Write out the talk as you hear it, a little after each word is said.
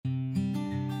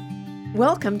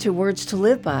Welcome to Words to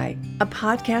Live By, a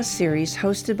podcast series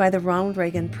hosted by the Ronald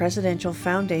Reagan Presidential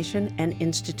Foundation and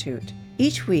Institute.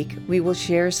 Each week, we will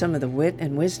share some of the wit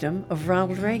and wisdom of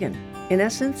Ronald Reagan. In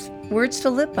essence, Words to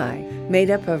Live By,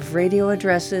 made up of radio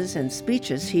addresses and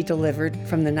speeches he delivered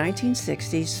from the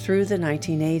 1960s through the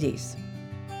 1980s.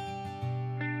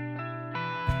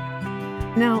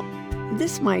 Now,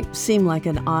 this might seem like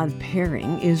an odd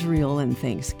pairing, Israel and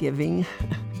Thanksgiving,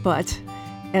 but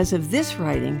as of this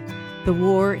writing, the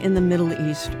war in the Middle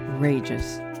East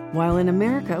rages. While in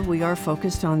America we are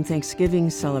focused on Thanksgiving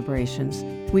celebrations,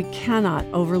 we cannot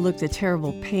overlook the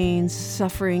terrible pains,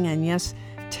 suffering, and yes,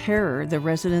 terror the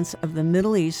residents of the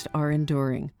Middle East are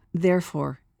enduring.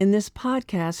 Therefore, in this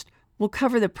podcast, we'll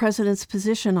cover the president's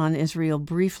position on Israel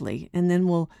briefly, and then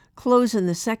we'll close in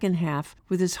the second half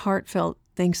with his heartfelt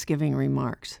Thanksgiving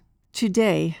remarks.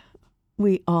 Today,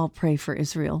 we all pray for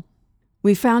Israel.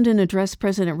 We found an address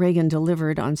President Reagan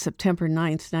delivered on September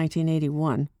 9,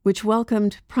 1981, which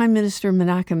welcomed Prime Minister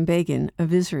Menachem Begin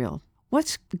of Israel.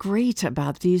 What's great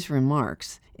about these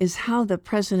remarks is how the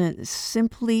president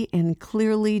simply and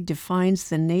clearly defines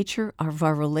the nature of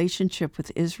our relationship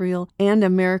with Israel and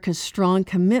America's strong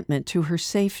commitment to her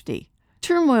safety.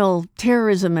 Turmoil,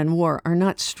 terrorism, and war are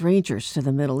not strangers to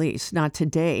the Middle East, not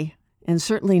today, and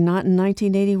certainly not in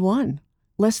 1981.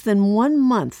 Less than 1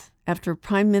 month after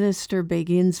Prime Minister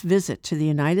Begin's visit to the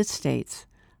United States,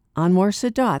 Anwar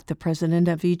Sadat, the president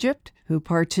of Egypt, who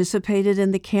participated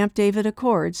in the Camp David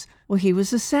Accords, he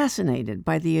was assassinated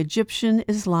by the Egyptian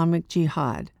Islamic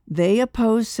Jihad. They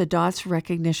opposed Sadat's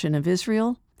recognition of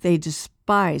Israel, they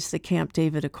despised the Camp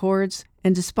David Accords,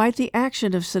 and despite the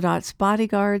action of Sadat's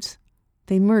bodyguards,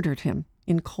 they murdered him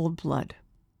in cold blood.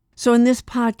 So in this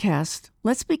podcast,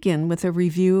 let's begin with a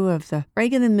review of the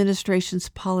Reagan administration's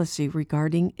policy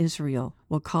regarding Israel.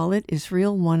 We'll call it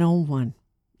Israel 101.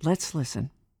 Let's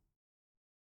listen.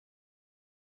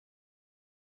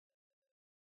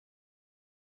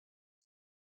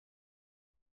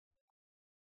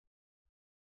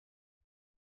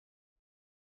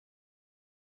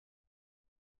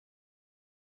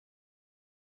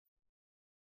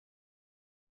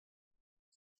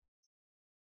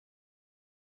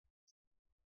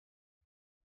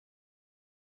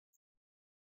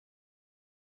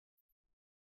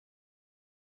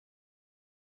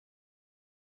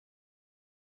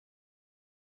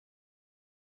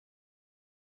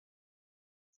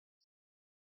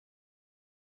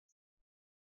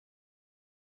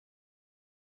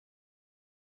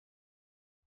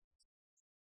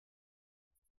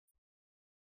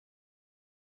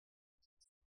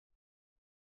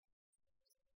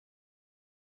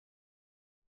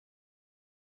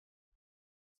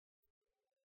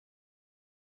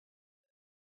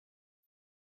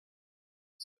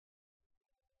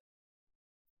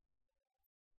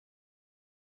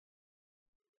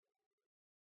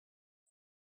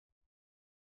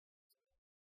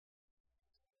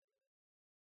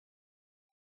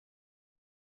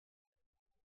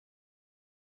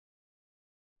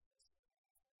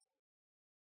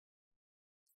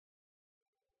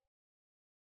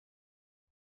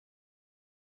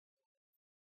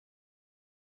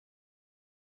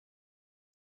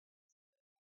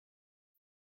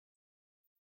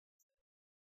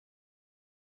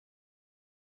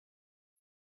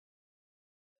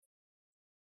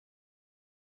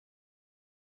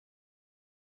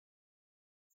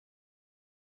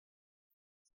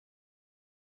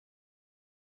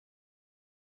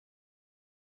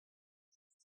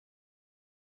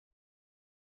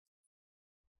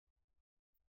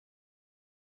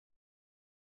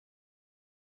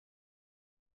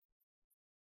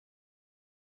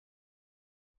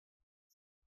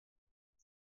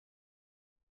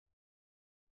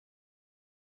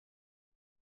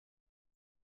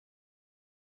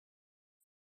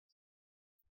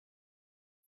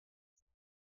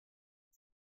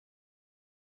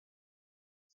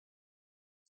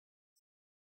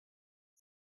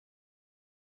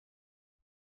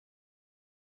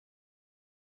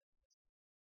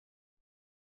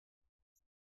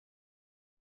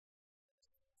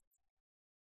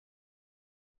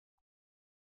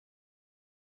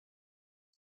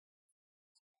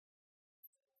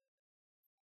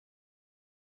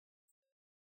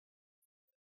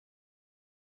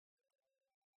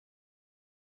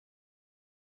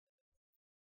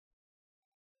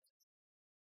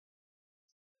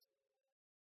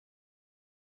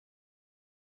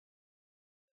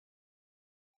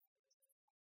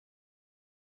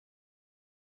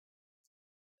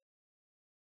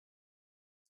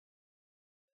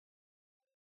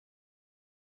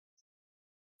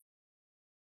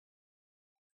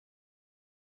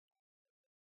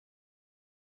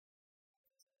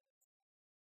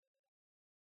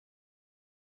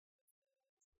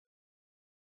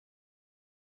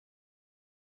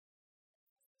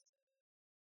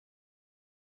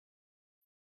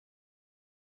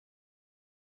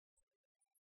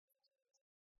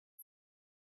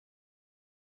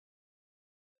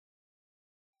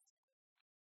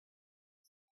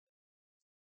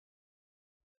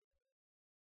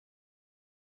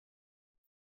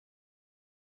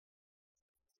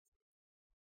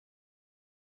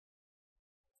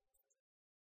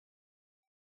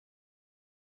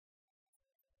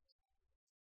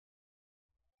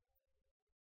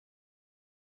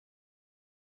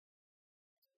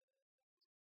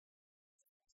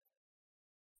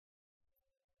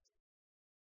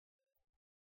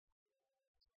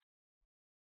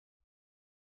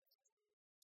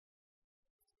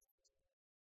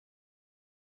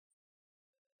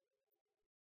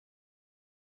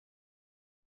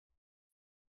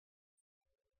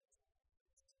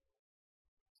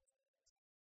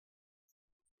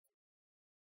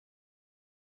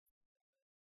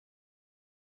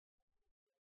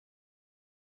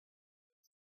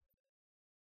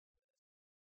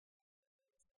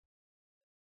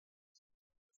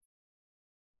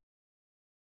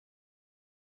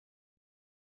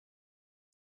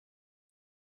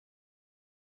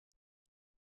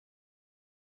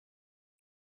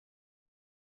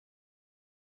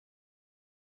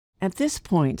 At this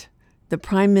point, the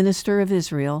Prime Minister of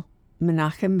Israel,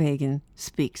 Menachem Begin,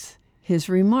 speaks. His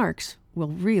remarks will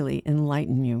really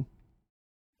enlighten you.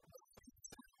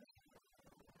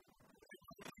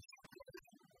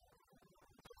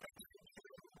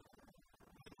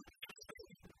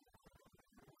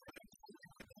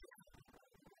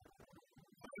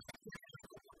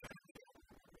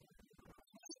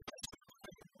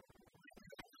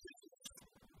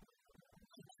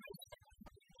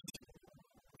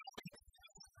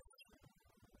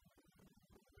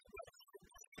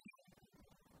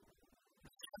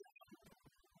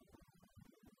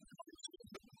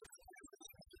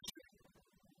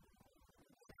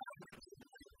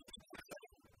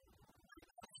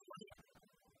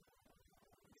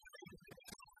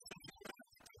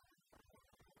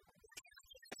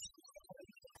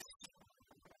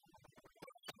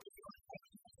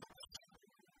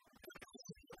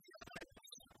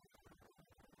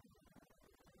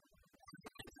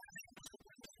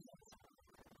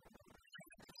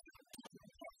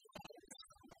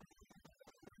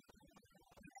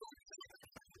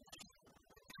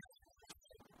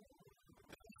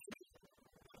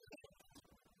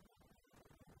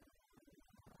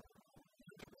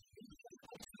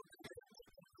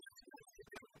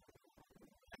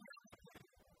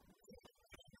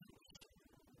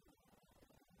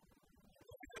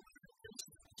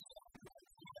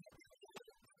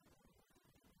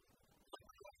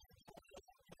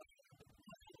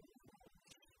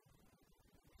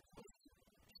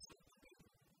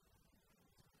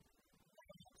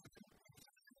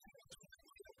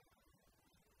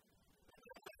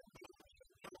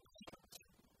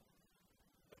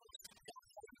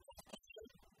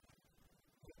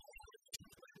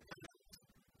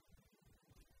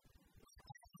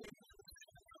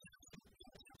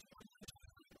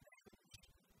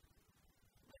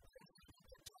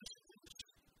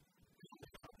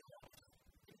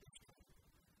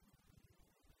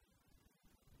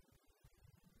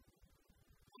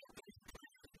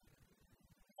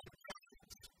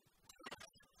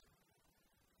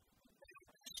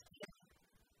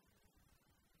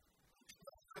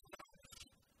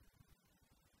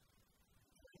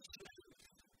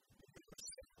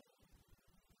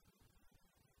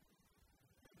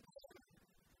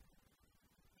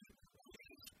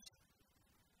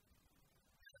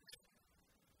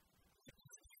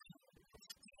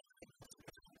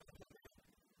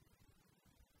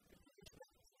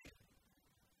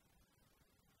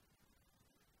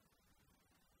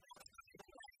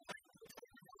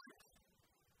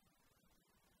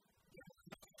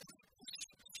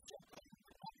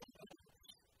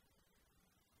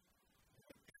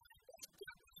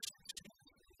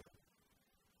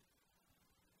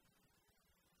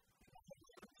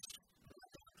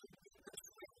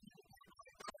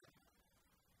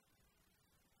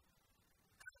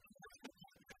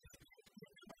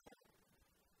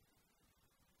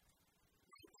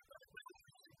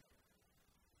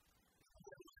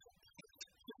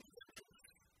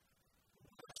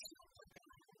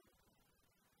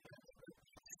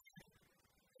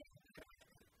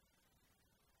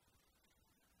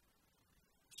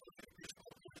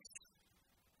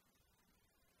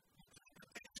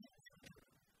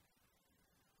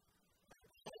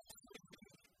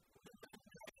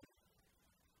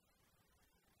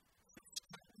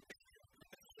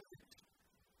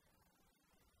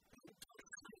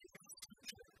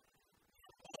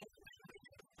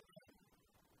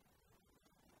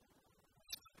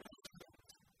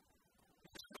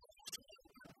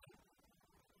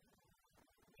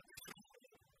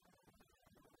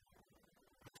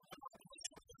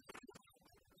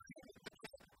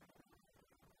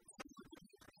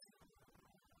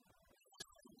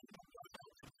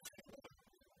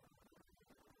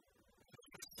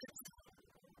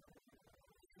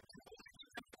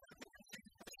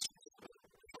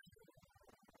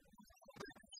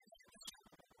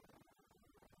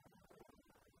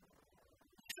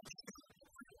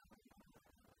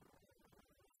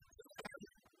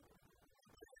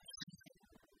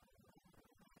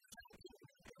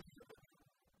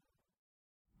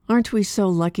 Aren't we so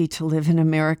lucky to live in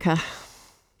America?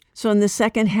 So in the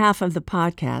second half of the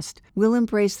podcast, we'll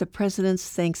embrace the president's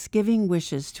Thanksgiving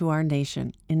wishes to our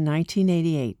nation in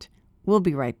 1988. We'll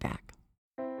be right back.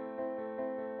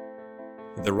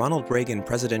 The Ronald Reagan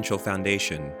Presidential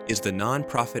Foundation is the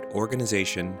nonprofit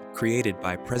organization created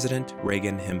by President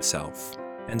Reagan himself,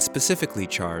 and specifically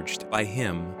charged by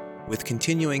him with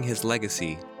continuing his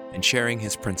legacy and sharing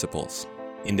his principles: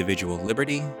 individual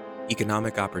liberty,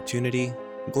 economic opportunity,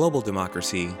 global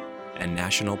democracy, and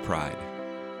national pride.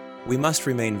 We must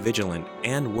remain vigilant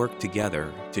and work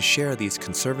together to share these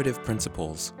conservative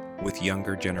principles with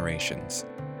younger generations.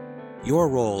 Your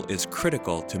role is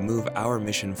critical to move our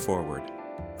mission forward.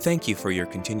 Thank you for your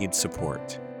continued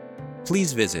support.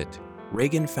 Please visit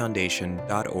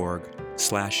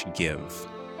reaganfoundation.org/give.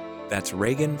 That's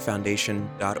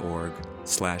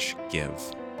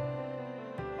reaganfoundation.org/give.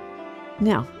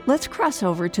 Now, let's cross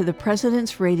over to the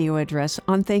President's radio address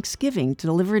on Thanksgiving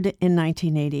delivered in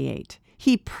 1988.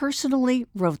 He personally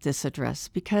wrote this address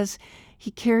because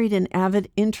he carried an avid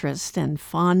interest and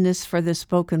fondness for the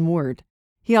spoken word.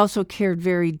 He also cared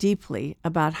very deeply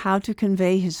about how to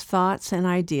convey his thoughts and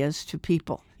ideas to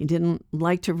people. He didn't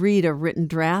like to read a written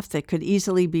draft that could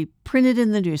easily be printed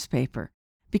in the newspaper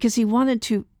because he wanted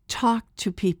to talk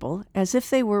to people as if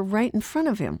they were right in front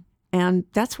of him. And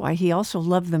that's why he also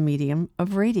loved the medium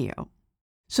of radio.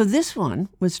 So this one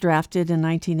was drafted in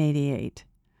 1988,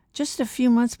 just a few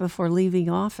months before leaving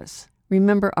office.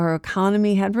 Remember, our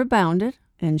economy had rebounded,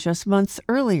 and just months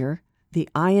earlier, the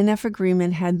INF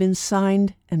agreement had been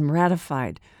signed and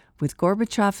ratified with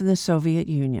Gorbachev and the Soviet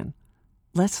Union.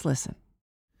 Let's listen.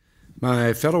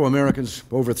 My fellow Americans,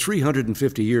 over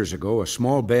 350 years ago, a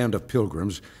small band of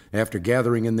pilgrims, after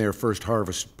gathering in their first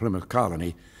harvest Plymouth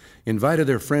colony, invited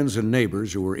their friends and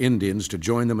neighbors who were Indians to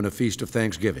join them in a feast of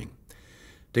Thanksgiving.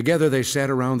 Together they sat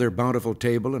around their bountiful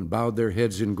table and bowed their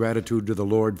heads in gratitude to the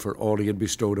Lord for all he had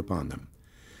bestowed upon them.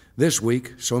 This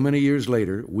week, so many years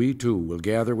later, we too will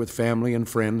gather with family and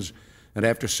friends and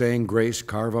after saying grace,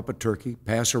 carve up a turkey,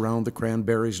 pass around the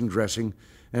cranberries and dressing,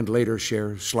 and later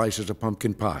share slices of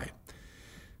pumpkin pie.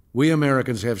 We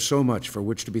Americans have so much for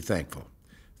which to be thankful.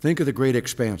 Think of the great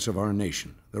expanse of our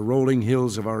nation, the rolling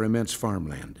hills of our immense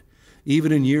farmland.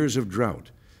 Even in years of drought,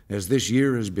 as this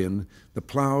year has been, the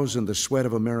plows and the sweat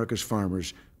of America's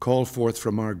farmers call forth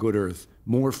from our good earth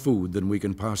more food than we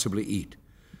can possibly eat.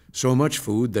 So much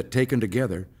food that, taken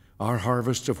together, our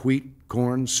harvests of wheat,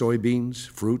 corn, soybeans,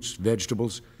 fruits,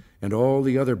 vegetables, and all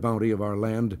the other bounty of our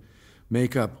land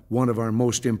make up one of our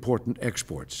most important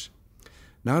exports.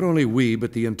 Not only we,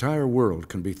 but the entire world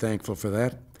can be thankful for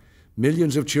that.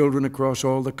 Millions of children across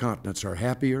all the continents are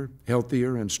happier,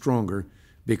 healthier, and stronger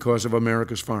because of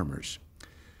America's farmers.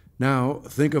 Now,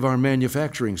 think of our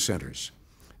manufacturing centers.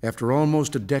 After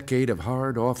almost a decade of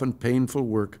hard, often painful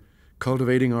work,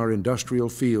 cultivating our industrial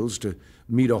fields to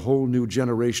meet a whole new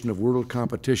generation of world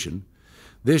competition,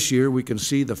 this year we can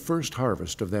see the first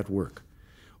harvest of that work.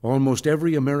 Almost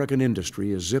every American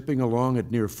industry is zipping along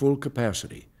at near full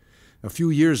capacity. A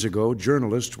few years ago,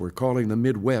 journalists were calling the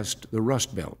Midwest the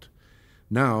Rust Belt.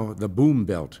 Now, the Boom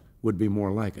Belt would be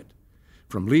more like it.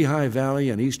 From Lehigh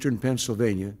Valley and eastern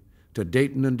Pennsylvania to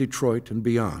Dayton and Detroit and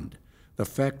beyond, the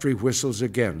factory whistles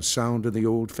again sound in the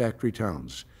old factory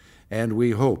towns, and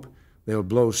we hope they'll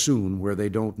blow soon where they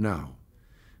don't now.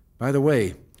 By the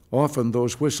way, often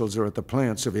those whistles are at the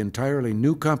plants of entirely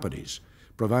new companies,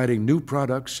 providing new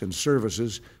products and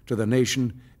services to the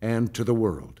nation and to the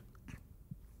world.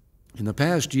 In the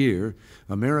past year,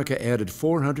 America added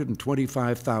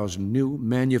 425,000 new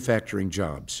manufacturing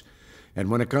jobs. And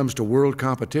when it comes to world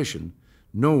competition,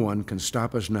 no one can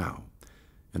stop us now.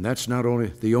 And that's not only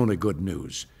the only good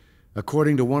news.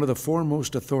 According to one of the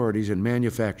foremost authorities in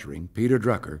manufacturing, Peter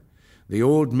Drucker, the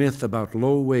old myth about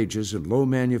low wages and low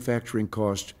manufacturing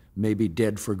costs may be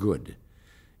dead for good.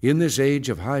 In this age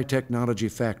of high technology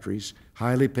factories,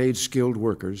 highly paid skilled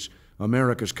workers,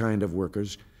 America's kind of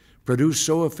workers, produce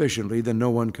so efficiently that no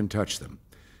one can touch them.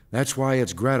 That's why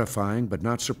it's gratifying but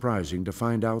not surprising to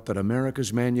find out that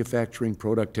America's manufacturing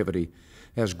productivity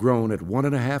has grown at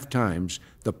 1.5 times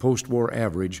the post-war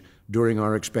average during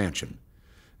our expansion.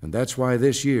 And that's why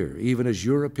this year, even as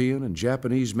European and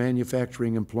Japanese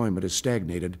manufacturing employment has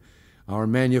stagnated, our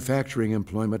manufacturing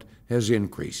employment has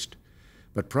increased.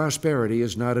 But prosperity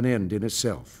is not an end in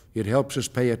itself. It helps us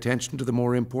pay attention to the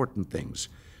more important things,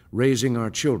 raising our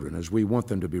children as we want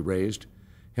them to be raised,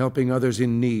 helping others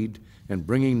in need, and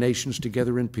bringing nations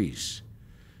together in peace.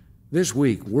 This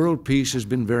week, world peace has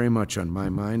been very much on my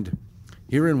mind.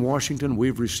 Here in Washington,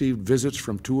 we've received visits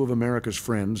from two of America's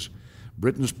friends,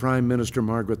 Britain's Prime Minister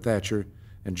Margaret Thatcher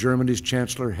and Germany's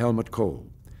Chancellor Helmut Kohl.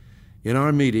 In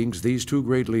our meetings, these two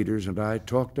great leaders and I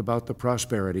talked about the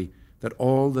prosperity that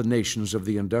all the nations of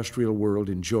the industrial world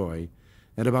enjoy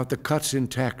and about the cuts in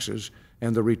taxes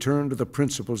and the return to the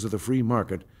principles of the free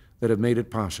market that have made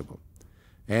it possible.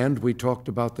 And we talked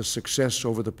about the success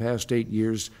over the past 8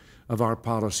 years of our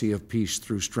policy of peace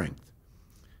through strength.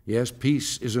 Yes,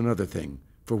 peace is another thing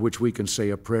for which we can say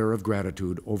a prayer of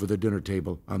gratitude over the dinner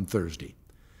table on Thursday.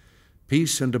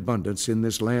 Peace and abundance in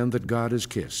this land that God has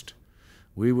kissed.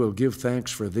 we will give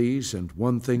thanks for these and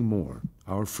one thing more,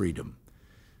 our freedom.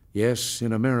 Yes,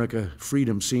 in America,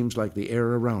 freedom seems like the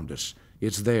air around us.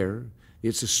 It's there.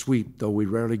 It's as sweet, though we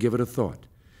rarely give it a thought.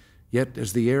 Yet,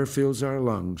 as the air fills our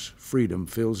lungs, freedom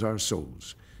fills our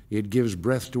souls. It gives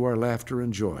breath to our laughter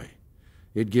and joy.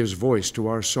 It gives voice to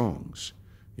our songs.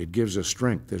 It gives us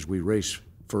strength as we race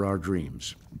for our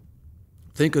dreams.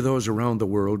 Think of those around the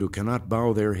world who cannot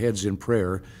bow their heads in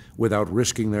prayer without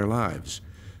risking their lives.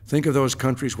 Think of those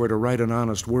countries where to write an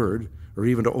honest word, or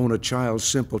even to own a child's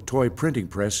simple toy printing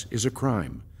press, is a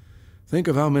crime. Think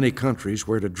of how many countries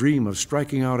where to dream of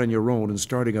striking out on your own and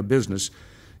starting a business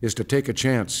is to take a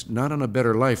chance not on a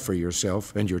better life for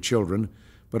yourself and your children,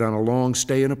 but on a long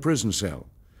stay in a prison cell.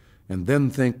 And then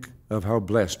think of how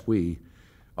blessed we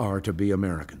are to be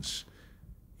Americans.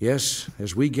 Yes,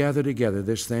 as we gather together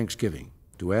this Thanksgiving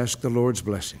to ask the Lord's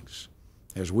blessings,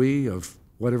 as we, of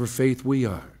whatever faith we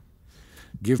are,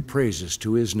 give praises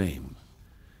to His name,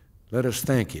 let us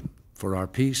thank Him for our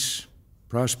peace,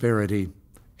 prosperity,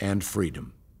 and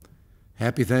freedom.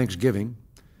 Happy Thanksgiving,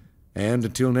 and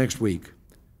until next week,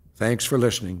 thanks for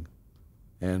listening,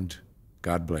 and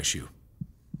God bless you.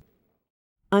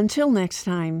 Until next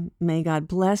time, may God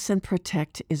bless and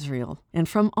protect Israel. And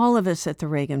from all of us at the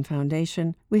Reagan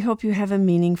Foundation, we hope you have a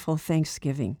meaningful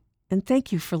Thanksgiving. And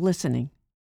thank you for listening.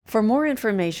 For more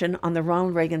information on the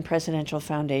Ronald Reagan Presidential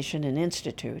Foundation and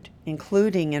Institute,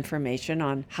 including information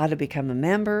on how to become a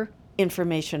member,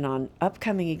 information on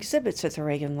upcoming exhibits at the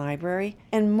Reagan Library,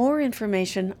 and more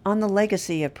information on the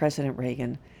legacy of President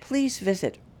Reagan, please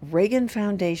visit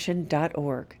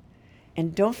reaganfoundation.org.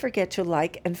 And don't forget to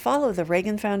like and follow the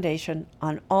Reagan Foundation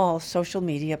on all social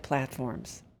media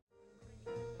platforms.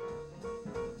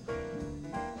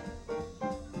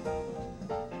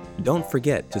 Don't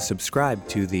forget to subscribe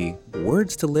to the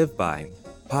Words to Live By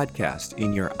podcast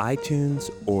in your iTunes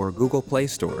or Google Play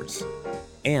stores,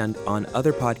 and on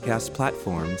other podcast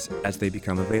platforms as they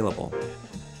become available.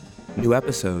 New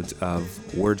episodes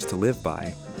of Words to Live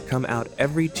By come out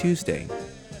every Tuesday.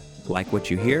 Like what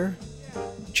you hear?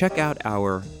 Check out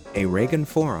our A Reagan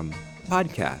Forum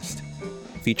podcast,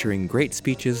 featuring great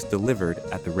speeches delivered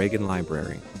at the Reagan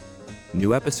Library.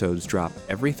 New episodes drop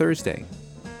every Thursday.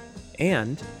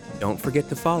 And don't forget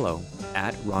to follow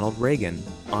at Ronald Reagan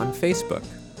on Facebook,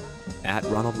 at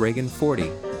Ronald Reagan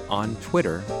 40 on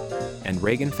Twitter, and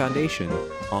Reagan Foundation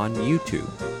on YouTube.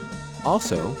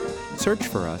 Also, search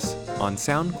for us on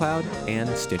SoundCloud and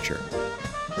Stitcher.